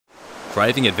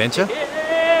Craving adventure?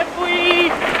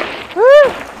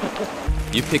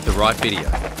 You picked the right video.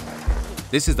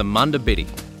 This is the Munda Biddi,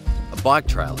 a bike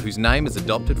trail whose name is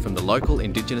adopted from the local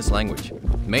indigenous language,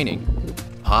 meaning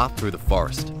path through the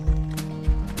forest.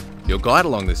 Your guide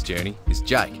along this journey is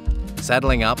Jake.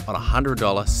 Saddling up on a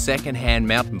 $100 second-hand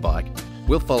mountain bike,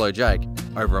 we'll follow Jake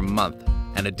over a month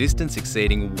and a distance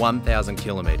exceeding 1,000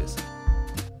 kilometres.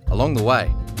 Along the way,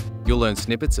 you'll learn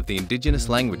snippets of the indigenous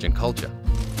language and culture,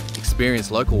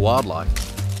 experience local wildlife,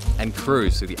 and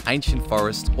cruise through the ancient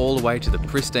forests all the way to the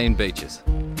pristine beaches.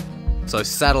 So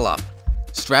saddle up,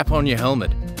 strap on your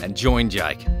helmet, and join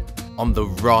Jake on the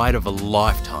ride of a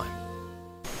lifetime.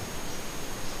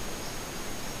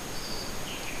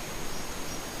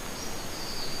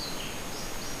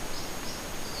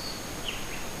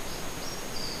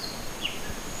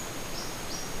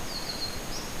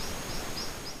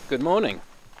 Good morning.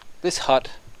 This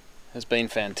hut has been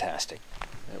fantastic.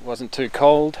 It wasn't too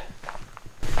cold.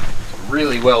 It's a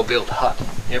really well built hut.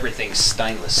 Everything's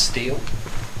stainless steel.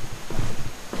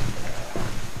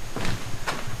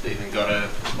 Even got a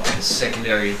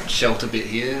secondary shelter bit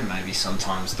here. Maybe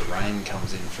sometimes the rain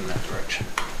comes in from that direction.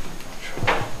 Not sure.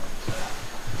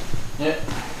 Yeah,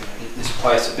 gonna get this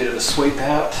place a bit of a sweep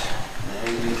out,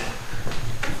 and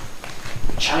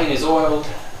the chain is oiled,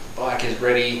 bike is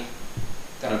ready.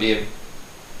 Going to be a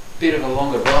bit of a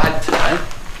longer ride today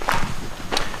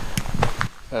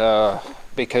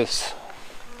because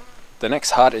the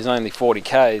next hut is only 40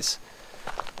 k's.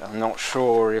 I'm not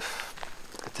sure if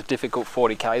it's a difficult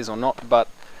 40 k's or not, but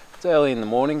it's early in the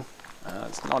morning.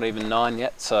 It's not even 9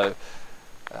 yet, so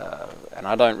and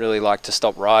I don't really like to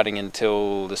stop riding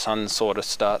until the sun sort of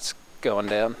starts going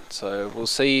down, so we'll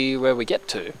see where we get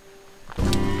to.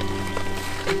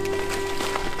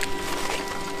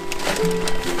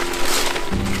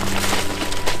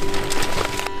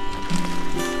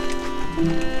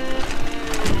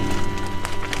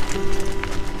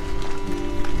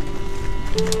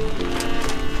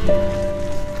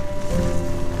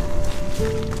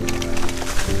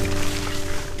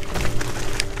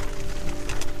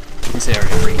 This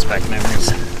area brings back memories.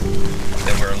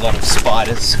 There were a lot of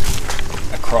spiders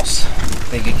across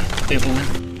Big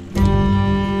Bibbulmun.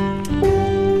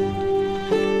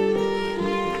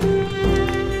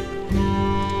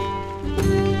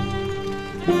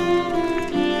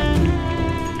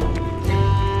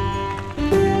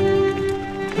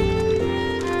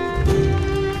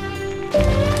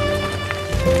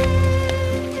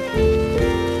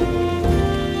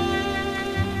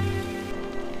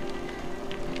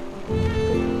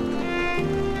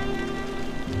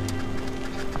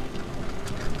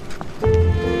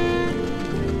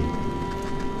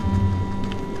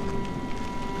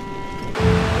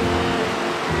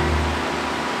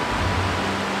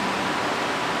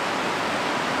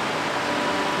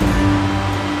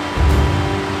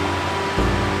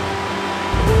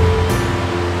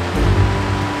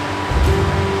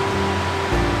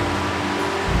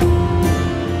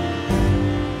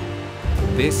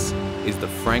 This is the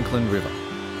Frankland River,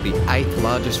 the 8th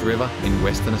largest river in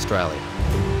Western Australia.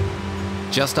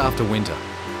 Just after winter,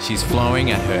 she's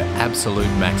flowing at her absolute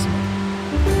maximum.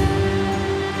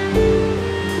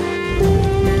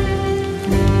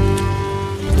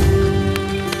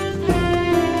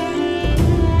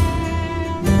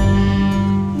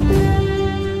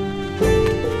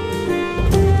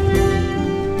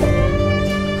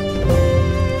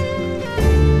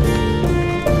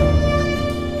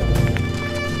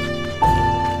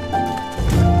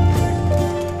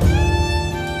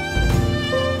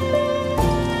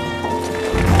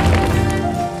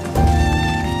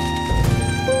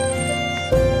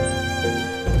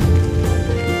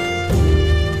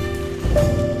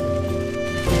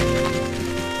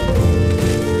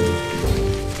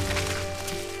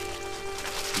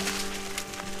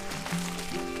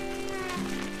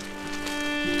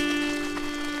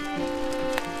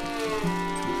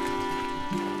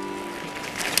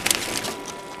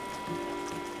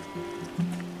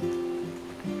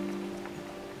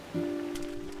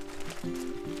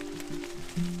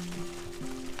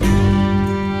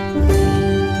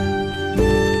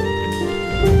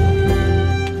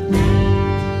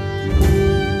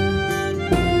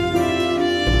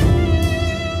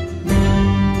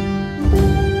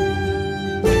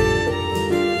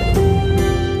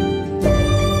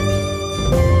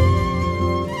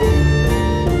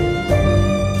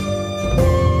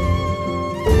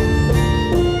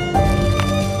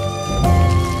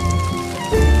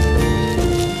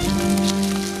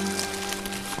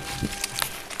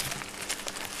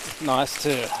 Nice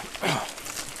to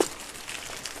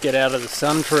get out of the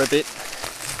sun for a bit.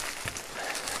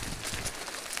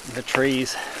 The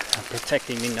trees are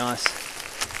protecting me nice.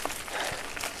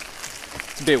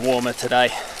 It's a bit warmer today.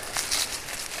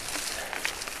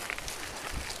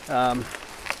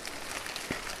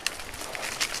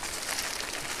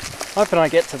 Hoping I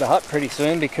get to the hut pretty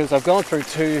soon because I've gone through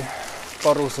 2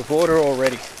 bottles of water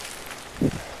already.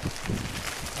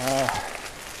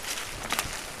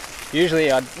 Usually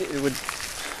it would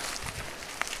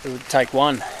take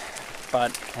 1,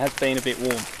 but it has been a bit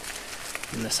warm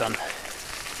in the sun.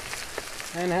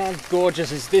 And how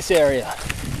gorgeous is this area?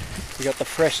 You got the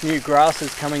fresh new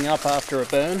grasses coming up after a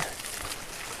burn.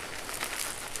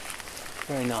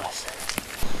 Very nice.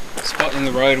 Spot in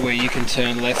the road where you can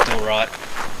turn left or right.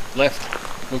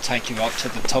 Left will take you up to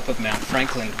the top of Mount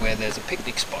Frankland where there's a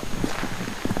picnic spot.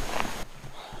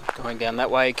 Going down that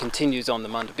way continues on the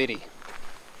Munda Biddi.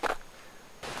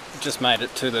 Just made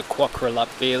it to the Frankland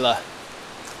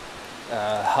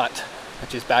hut,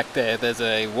 which is back there. There's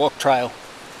a walk trail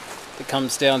that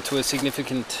comes down to a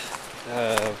significant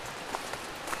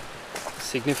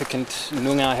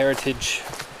Noongar heritage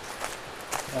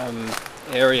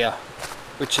area,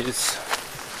 which is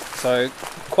so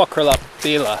Frankland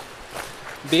River.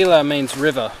 Bila means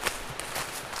river.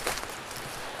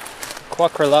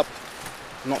 Frankland,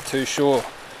 not too sure.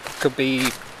 Could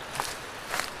be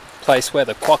place where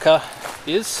the quokka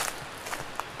is.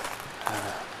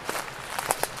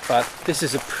 But this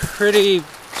is a pretty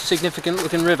significant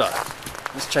looking river.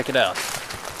 Let's check it out.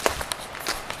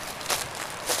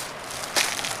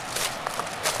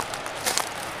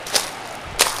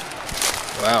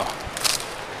 Wow.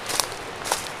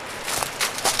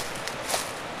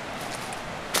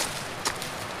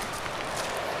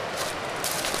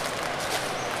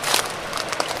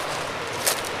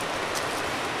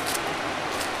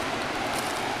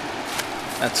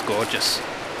 That's gorgeous.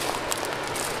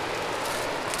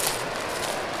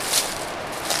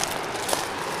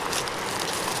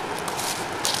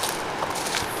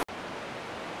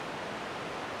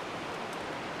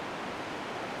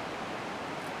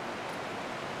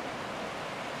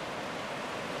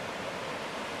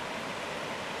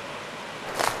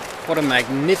 What a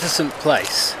magnificent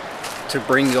place to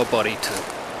bring your body to.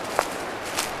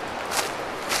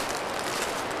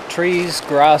 Trees,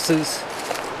 grasses,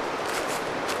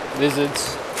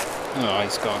 lizards. Oh,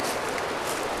 he's gone.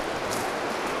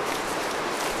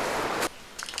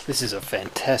 This is a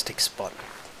fantastic spot.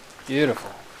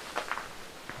 Beautiful.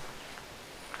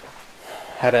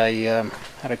 Had a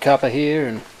cuppa here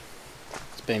and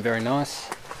it's been very nice.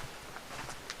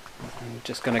 I'm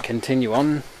just going to continue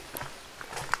on.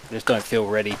 I just don't feel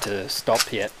ready to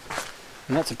stop yet.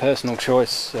 And that's a personal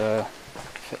choice for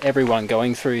everyone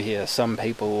going through here. Some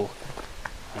people,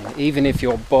 even if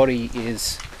your body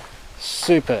is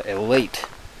super elite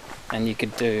and you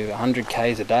could do 100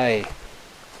 k's a day,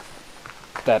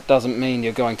 that doesn't mean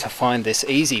you're going to find this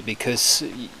easy, because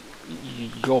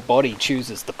your body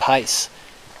chooses the pace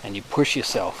and you push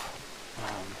yourself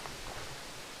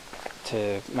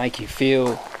to make you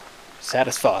feel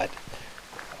satisfied.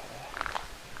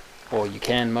 Or you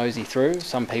can mosey through.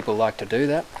 Some people like to do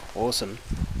that. Awesome.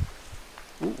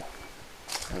 Ooh,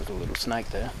 there's a little snake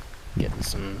there, getting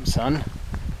some sun.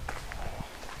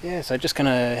 Yeah, so just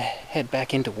gonna head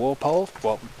back into Walpole.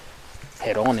 Well,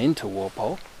 head on into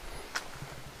Walpole.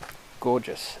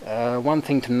 Gorgeous. One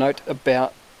thing to note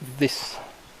about this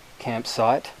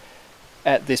campsite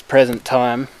at this present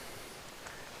time,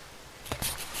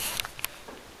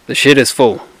 the shit is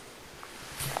full.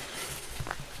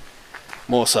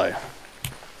 More so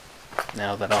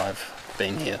now that I've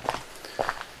been here.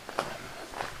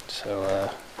 So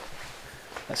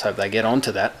let's hope they get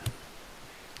onto that,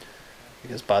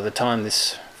 because by the time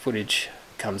this footage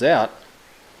comes out,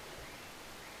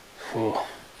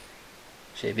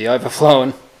 she'd be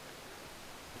overflowing.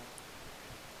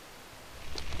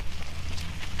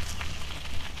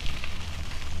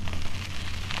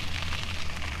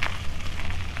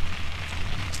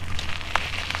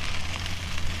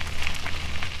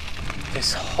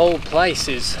 This whole place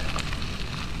is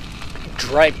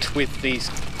draped with these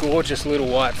gorgeous little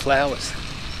white flowers.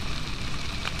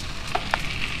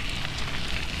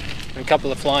 And a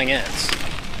couple of flying ants.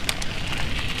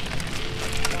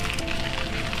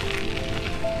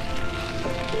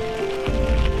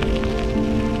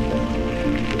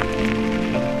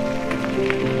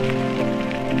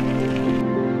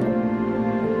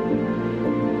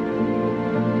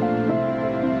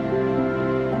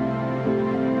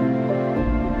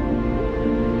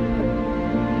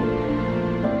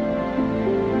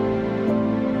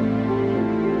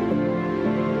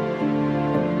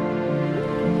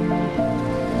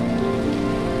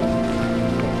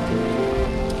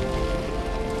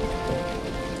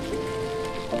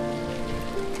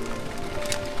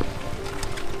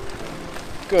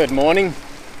 Good morning.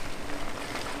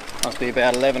 Must be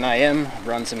about 11 AM.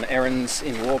 Run some errands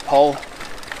in Walpole.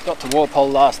 Got to Walpole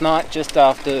last night just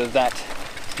after that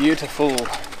beautiful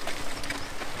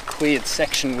cleared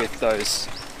section with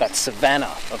that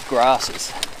savanna of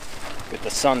grasses with the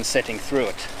sun setting through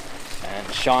it and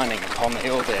shining upon the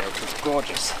hill there. It was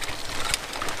gorgeous.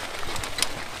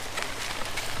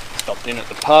 Stopped in at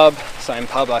the pub, same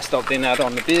pub I stopped in at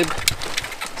on the Bib.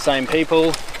 Same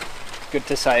people, good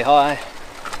to say hi.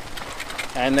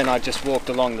 And then I just walked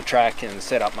along the track and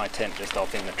set up my tent just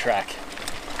off in the track.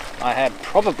 I had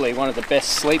probably one of the best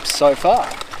sleeps so far.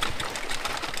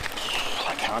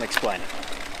 I can't explain it.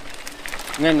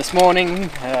 And then this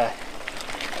morning, I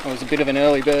was a bit of an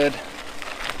early bird,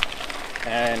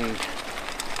 and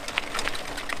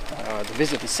the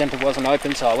visitor centre wasn't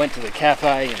open, so I went to the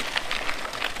cafe and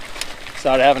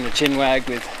started having a chinwag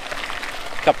with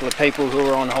a couple of people who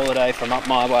were on holiday from up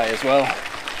my way as well.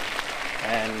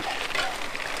 And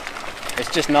it's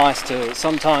just nice to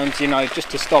sometimes, just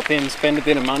to stop in, spend a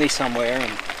bit of money somewhere,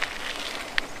 and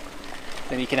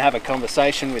then you can have a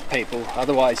conversation with people.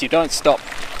 Otherwise you don't stop,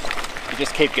 you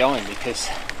just keep going because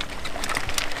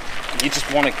you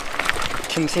just want to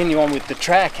continue on with the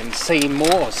track and see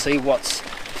more, see what's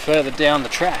further down the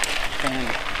track. And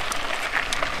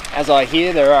as I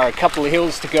hear, there are a couple of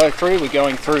hills to go through. We're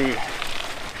going through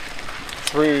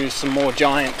some more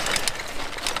giant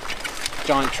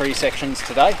tree sections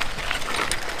today.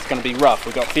 It's going to be rough.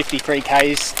 We've got 53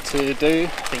 k's to do. I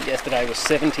think yesterday was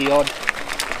 70 odd,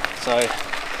 so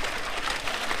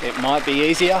it might be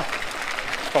easier.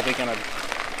 It's probably going to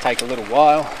take a little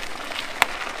while.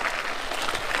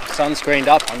 Sun's screened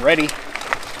up, I'm ready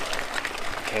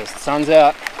because the sun's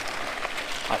out.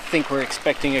 I think we're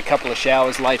expecting a couple of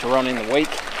showers later on in the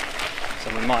week,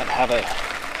 so we might have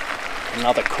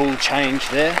another cool change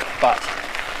there, but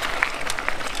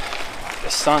the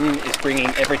sun is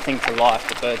bringing everything to life.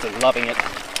 The birds are loving it.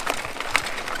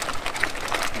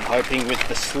 I'm hoping with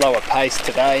the slower pace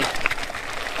today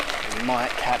we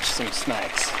might catch some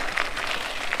snakes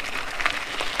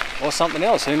or something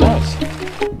else, who knows.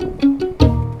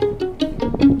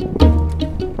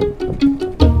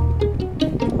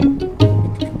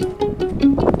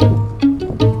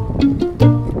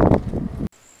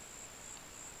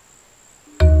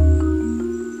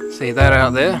 See that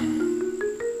out there?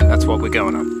 That's what we're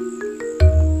going up.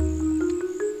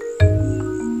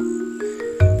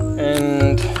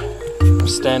 And I'm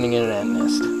standing in an ant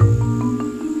nest.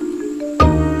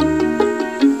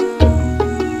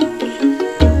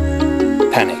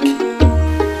 Panic.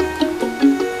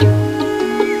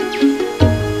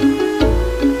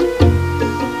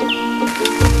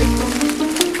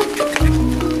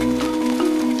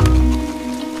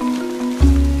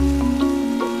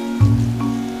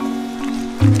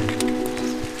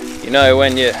 You know,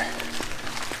 when you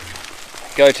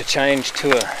go to change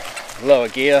to a lower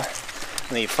gear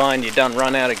and you find you've done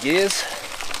run out of gears,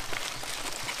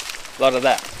 a lot of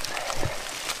that.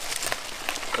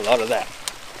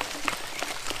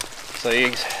 So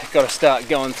you've got to start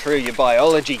going through your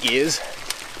biology gears,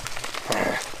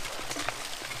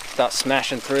 start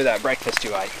smashing through that breakfast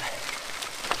you ate.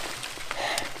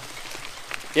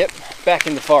 Yep, back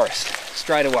in the forest,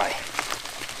 straight away.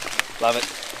 Love it.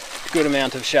 Good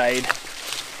amount of shade.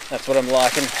 That's what I'm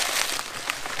liking.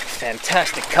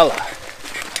 Fantastic colour.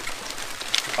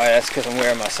 Oh yeah, that's because I'm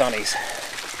wearing my sunnies.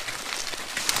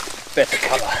 Better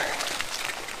colour.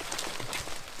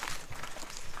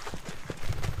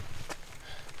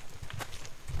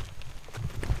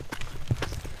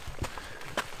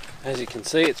 As you can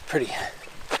see, it's pretty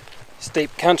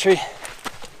steep country.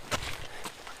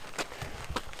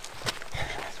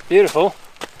 It's beautiful,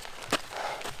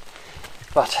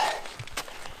 but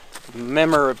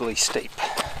memorably steep.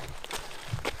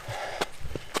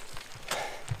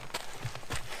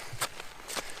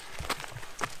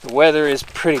 The weather is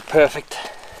pretty perfect.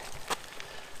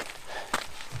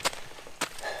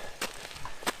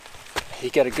 You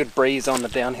get a good breeze on the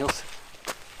downhills.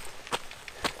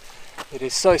 It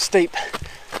is so steep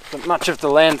that much of the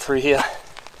land through here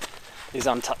is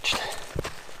untouched.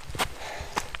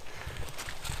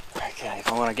 Okay,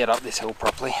 if I want to get up this hill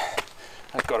properly,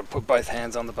 I've got to put both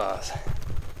hands on the bars.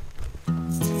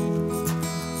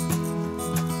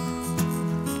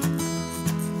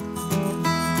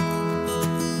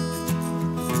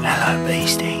 Hello,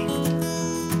 beastie.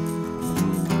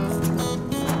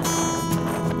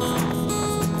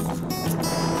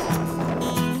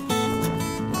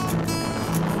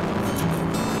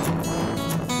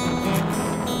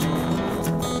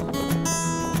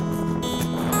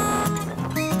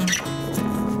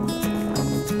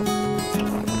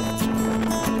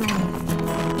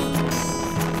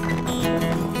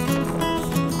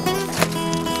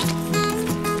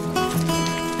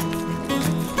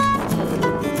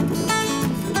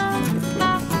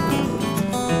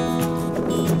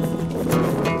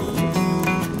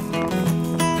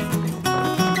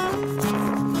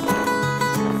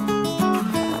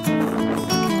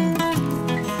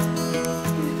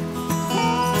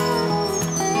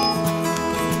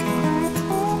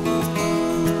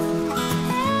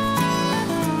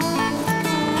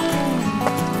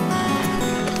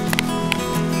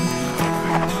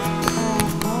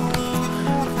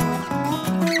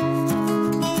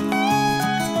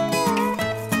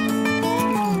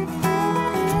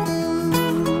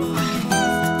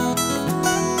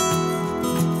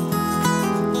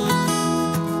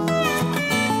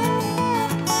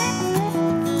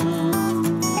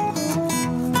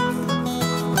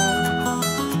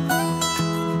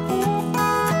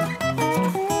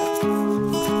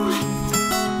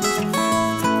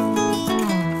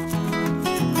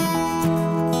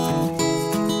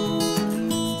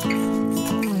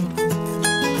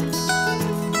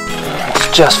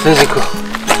 That's just physical.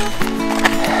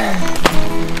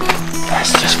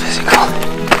 That's just physical.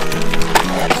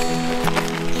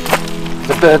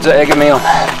 The birds are egging me on.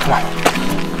 Come on.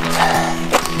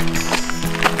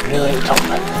 Really at the top.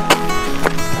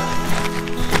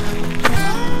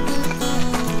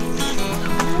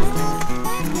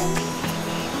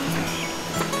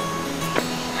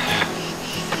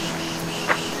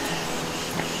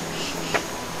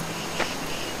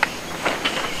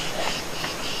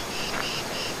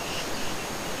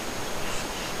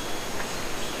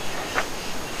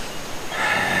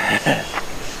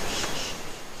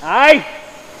 Hey!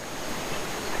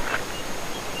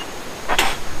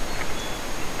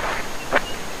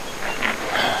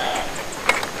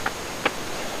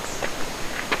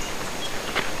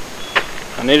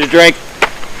 I need a drink.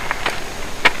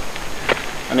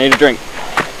 I need a drink.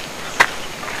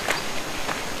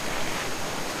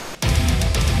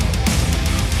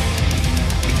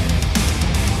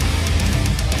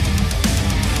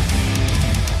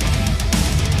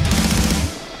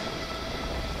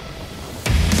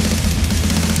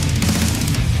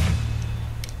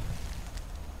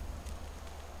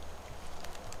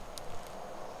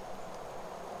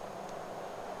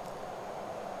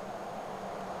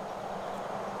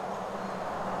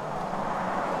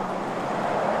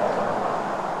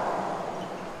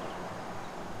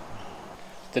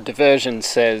 The diversion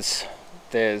says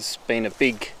there's been a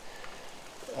big,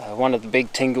 one of the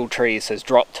big tingle trees has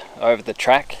dropped over the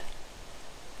track.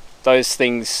 Those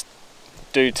things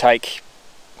do take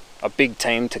a big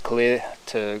team to clear,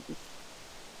 to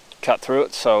cut through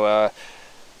it, so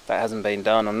that hasn't been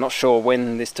done. I'm not sure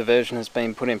when this diversion has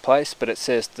been put in place, but it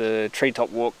says the treetop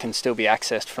walk can still be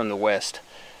accessed from the west.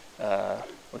 I'll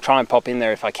try and pop in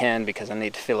there if I can, because I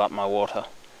need to fill up my water.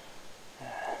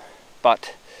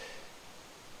 But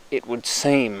it would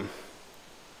seem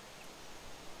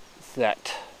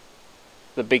that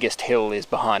the biggest hill is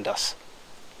behind us.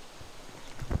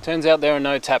 Turns out there are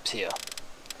no taps here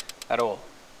at all.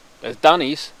 There's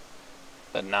dunnies,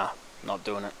 but nah, not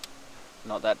doing it.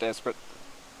 Not that desperate.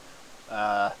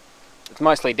 It's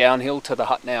mostly downhill to the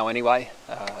hut now anyway.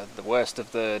 The worst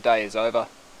of the day is over.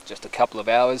 Just a couple of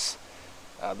hours.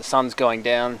 The sun's going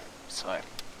down, so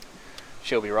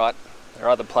she'll be right. There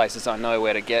are other places I know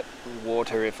where to get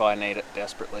water if I need it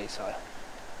desperately, so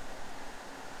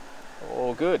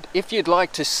all good. If you'd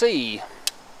like to see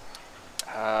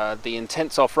the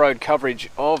intense off-road coverage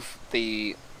of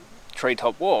the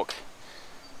treetop walk,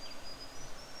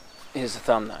 here's the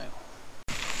thumbnail.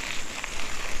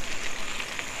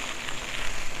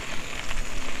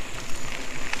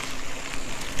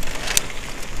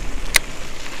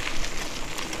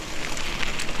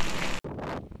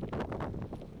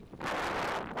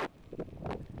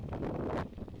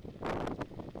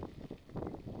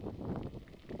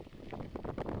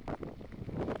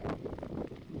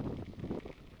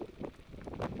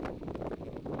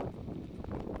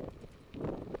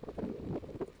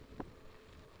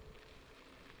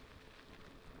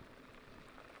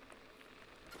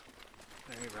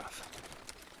 Very rough.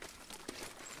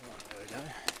 There we go.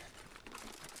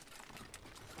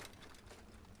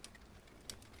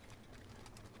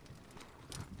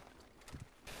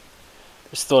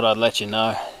 Just thought I'd let you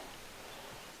know.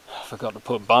 I forgot to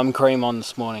put bum cream on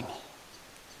this morning.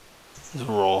 It's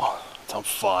raw. It's on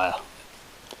fire.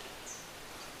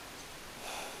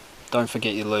 Don't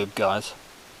forget your lube, guys.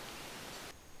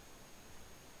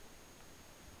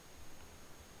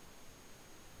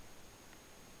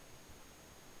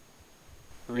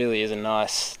 It really is a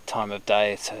nice time of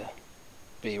day to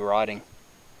be riding,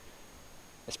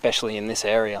 especially in this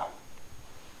area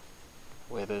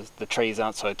where the trees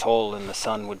aren't so tall and the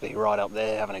sun would be right up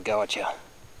there having a go at you.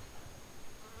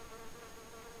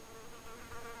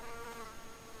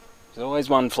 There's always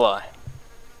one fly.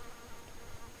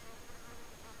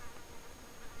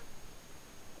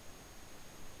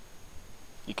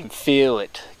 You can feel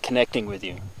it connecting with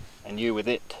you and you with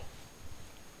it.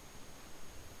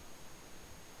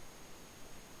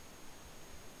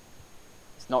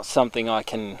 It's not something I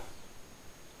can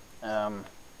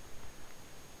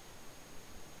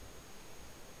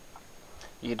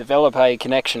you develop a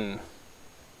connection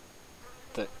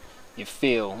that you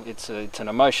feel. It's an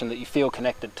emotion that you feel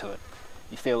connected to it.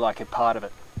 You feel like a part of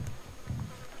it.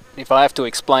 If I have to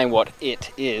explain what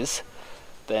it is,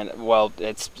 then, well,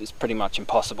 it's pretty much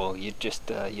impossible. You'd just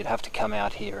you'd have to come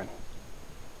out here and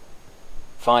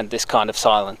find this kind of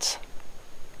silence.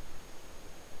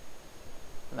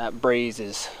 And that breeze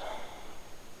is,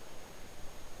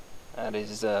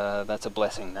 that's a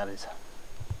blessing, that is.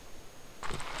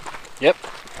 Yep,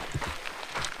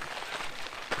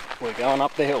 we're going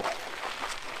up the hill.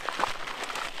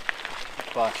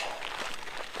 But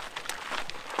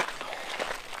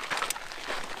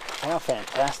how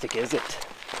fantastic is it?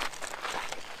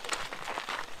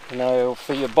 You know,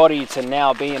 for your body to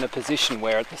now be in a position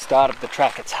where at the start of the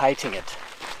track it's hating it,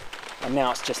 and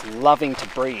now it's just loving to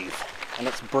breathe, and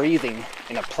it's breathing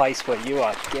in a place where you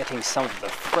are getting some of the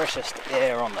freshest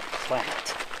air on the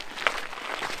planet.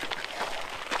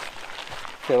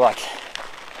 I feel like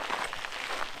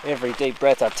every deep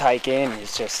breath I take in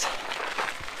is just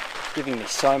giving me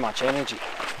so much energy.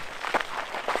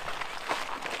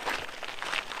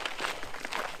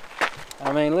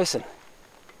 I mean, listen.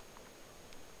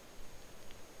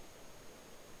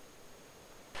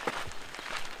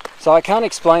 So I can't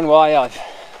explain why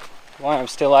I'm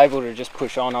still able to just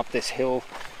push on up this hill.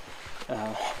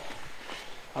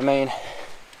 I mean,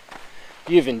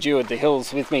 you've endured the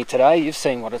hills with me today. You've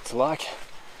seen what it's like.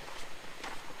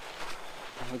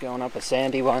 We're going up a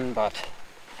sandy one, but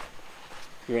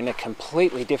you're in a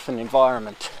completely different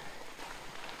environment.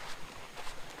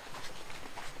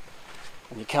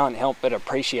 And you can't help but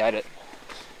appreciate it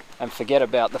and forget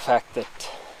about the fact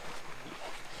that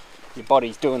your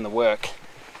body's doing the work.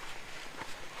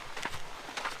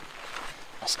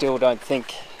 I still don't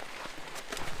think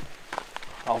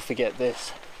I'll forget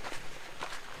this.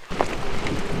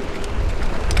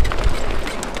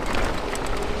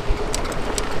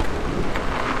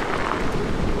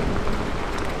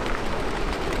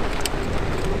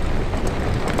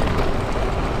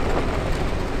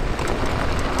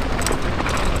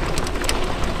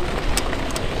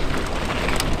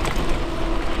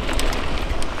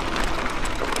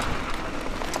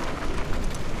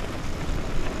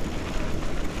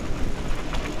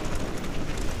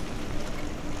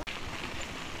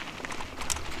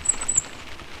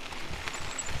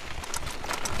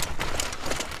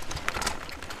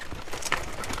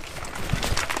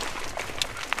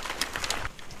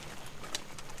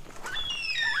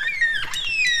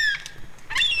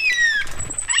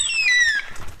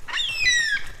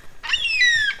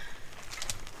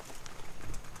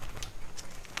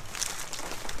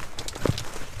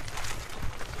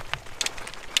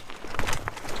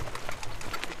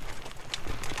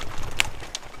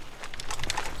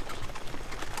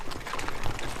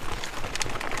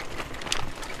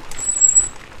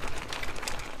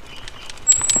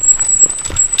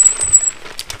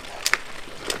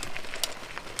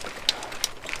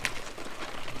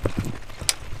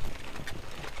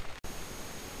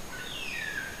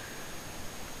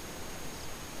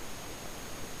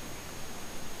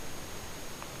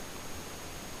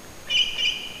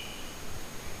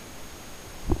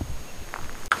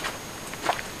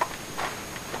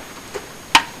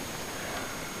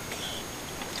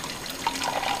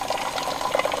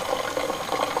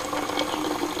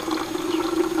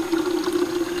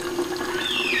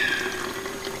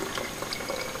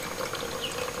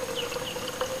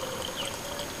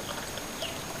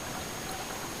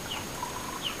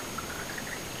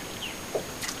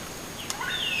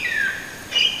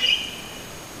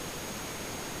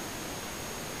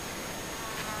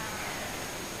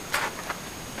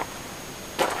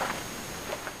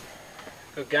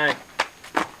 Good game.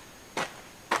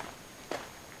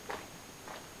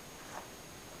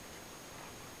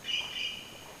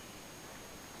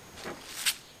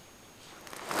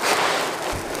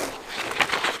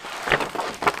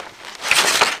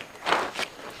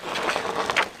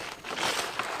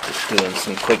 Just doing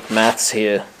some quick maths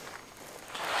here.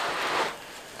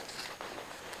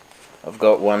 I've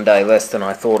got one day less than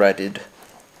I thought I did.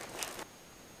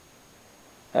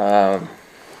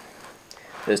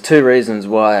 There's two reasons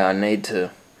why I need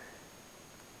to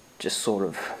just sort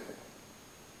of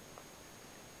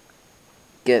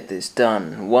get this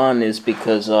done. One is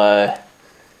because I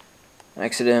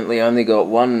accidentally only got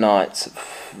one night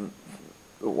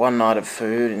of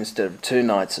food instead of 2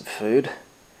 nights of food,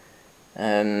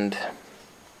 and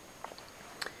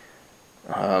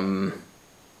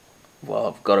well,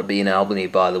 I've got to be in Albany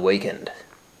by the weekend.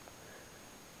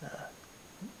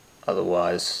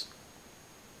 Otherwise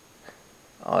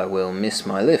I will miss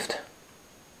my lift.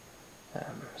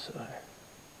 So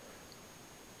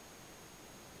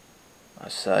I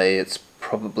say it's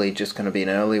probably just going to be an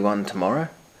early one tomorrow.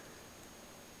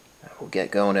 We'll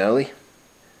get going early.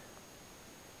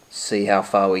 See how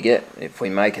far we get. If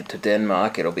we make it to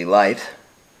Denmark, it'll be late.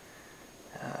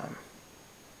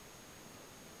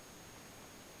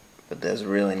 But there's a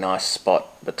really nice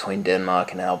spot between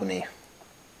Denmark and Albany.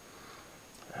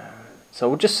 So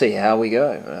we'll just see how we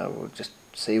go. We'll just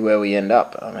see where we end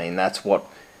up. I mean, that's what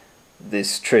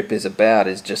this trip is about,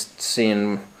 is just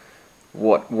seeing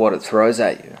what it throws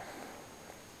at you.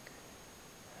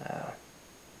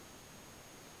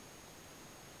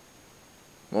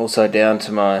 I'm also down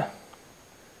to my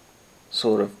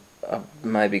sort of, I've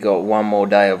maybe got one more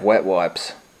day of wet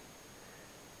wipes.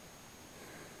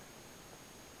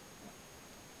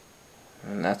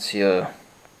 And that's your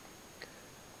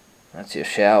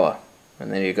shower.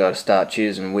 And then you've got to start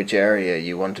choosing which area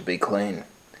you want to be clean.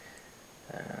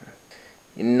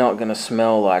 You're not going to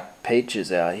smell like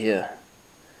peaches out here.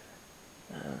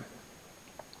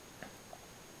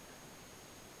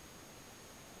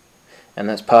 And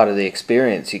that's part of the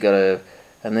experience. You got to,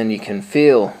 and then you can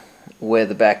feel where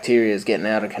the bacteria is getting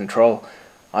out of control.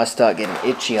 I start getting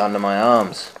itchy under my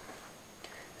arms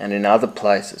and in other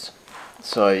places.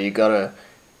 So you got to,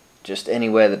 just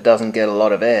anywhere that doesn't get a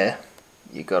lot of air,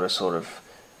 you got to sort of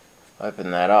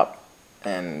open that up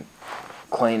and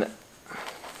clean it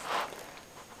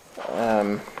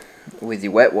with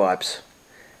your wet wipes.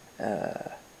 Yeah,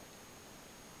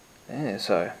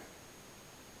 so,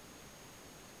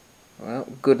 well,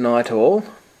 good night to all.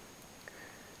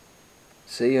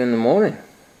 See you in the morning.